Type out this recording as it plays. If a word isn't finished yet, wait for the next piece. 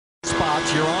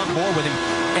stops, you're on board with him.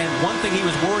 And one thing he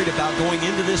was worried about going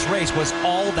into this race was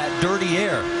all that dirty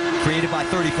air created by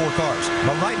 34 cars.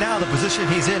 But right now, the position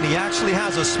he's in, he actually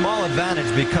has a small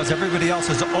advantage because everybody else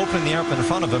is opening the air up in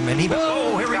front of him, and he...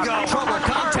 Oh, here we go. Trouble,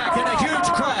 contact, and a huge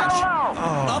crash.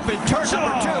 Oh. Up in turn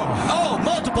number 2. Oh,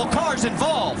 multiple cars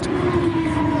involved.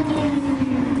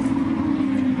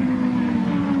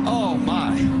 Oh,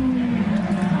 my.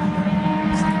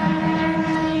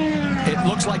 It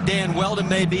looks like Dan Weldhon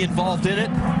may be involved in it.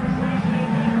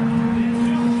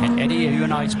 And Eddie, you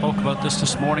and I spoke about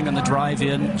this morning on the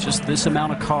drive-in. Just this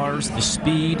amount of cars, the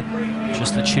speed,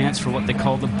 just the chance for what they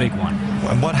call the big one.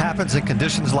 And what happens in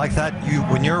conditions like that,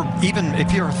 when you're, even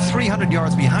if you're 300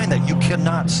 yards behind that, you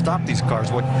cannot stop these cars.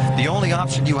 The only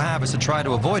option you have is to try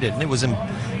to avoid it, and it was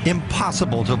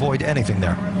impossible to avoid anything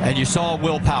there. And you saw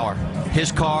willpower.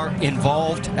 His car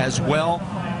involved as well.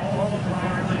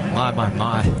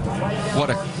 My.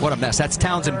 What a mess. That's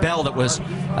Townsend Bell that was,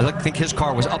 I think his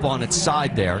car was up on its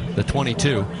side there, the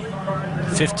 22.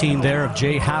 15 there of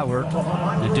Jay Howard.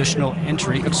 An additional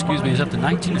entry, excuse me, is up to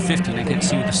 19 to 15. I can't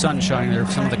see with the sun shining there.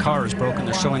 Some of the car is broken.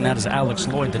 They're showing that as Alex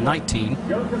Lloyd, the 19.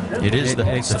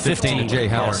 It's the 15 of Jay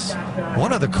Howard. Yes.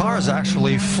 One of the cars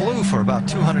actually flew for about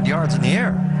 200 yards in the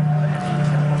air.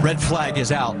 Red flag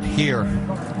is out here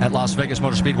at Las Vegas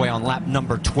Motor Speedway on lap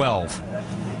number 12.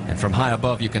 And from high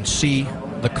above, you can see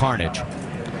the carnage.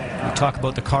 We talk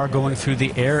about the car going through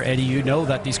the air. Eddie, you know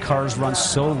that these cars run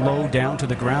so low down to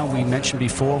the ground. We mentioned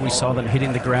before, we saw them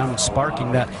hitting the ground and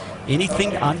sparking that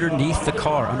anything underneath the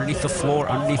car, underneath the floor,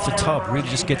 underneath the tub, really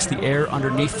just gets the air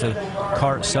underneath the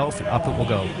car itself, and up it will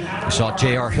go. We saw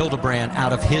J.R. Hildebrand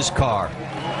out of his car.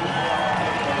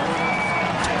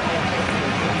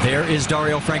 There is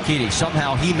Dario Franchitti.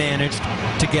 Somehow he managed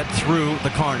to get through the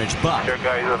carnage, but Sure,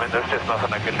 guys, I mean, there's just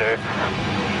nothing I can do.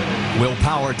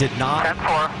 willpower did not.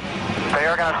 10-4. They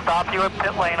are going to stop you at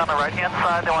pit lane on the right-hand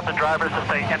side. They want the drivers to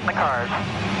stay in the cars.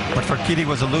 What Franchitti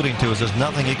was alluding to is there's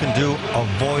nothing he can do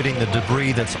avoiding the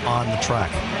debris that's on the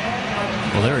track.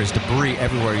 Well, there is debris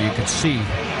everywhere. You can see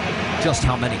just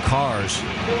how many cars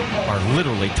are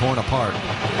literally torn apart.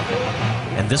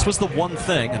 And this was the one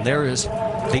thing, and there is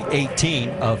the 18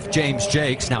 of James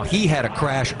Jakes. Now, he had a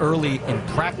crash early in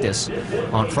practice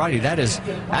on Friday. That is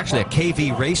actually a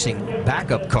KV Racing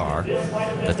backup car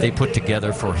that they put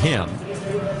together for him.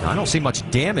 Now, I don't see much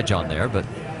damage on there, but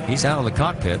he's out of the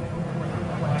cockpit.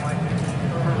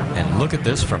 And look at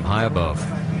this from high above.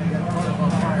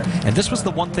 And this was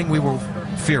the one thing we were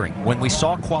fearing when we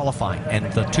saw qualifying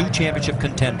and the two championship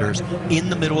contenders in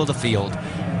the middle of the field.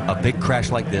 A big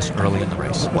crash like this early in the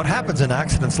race. What happens in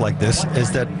accidents like this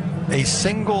is that a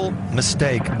single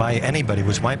mistake by anybody,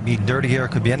 which might be dirty air,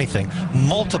 could be anything,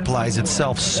 multiplies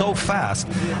itself so fast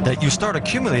that you start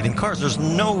accumulating cars. There's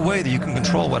no way that you can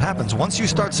control what happens. Once you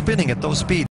start spinning at those speeds,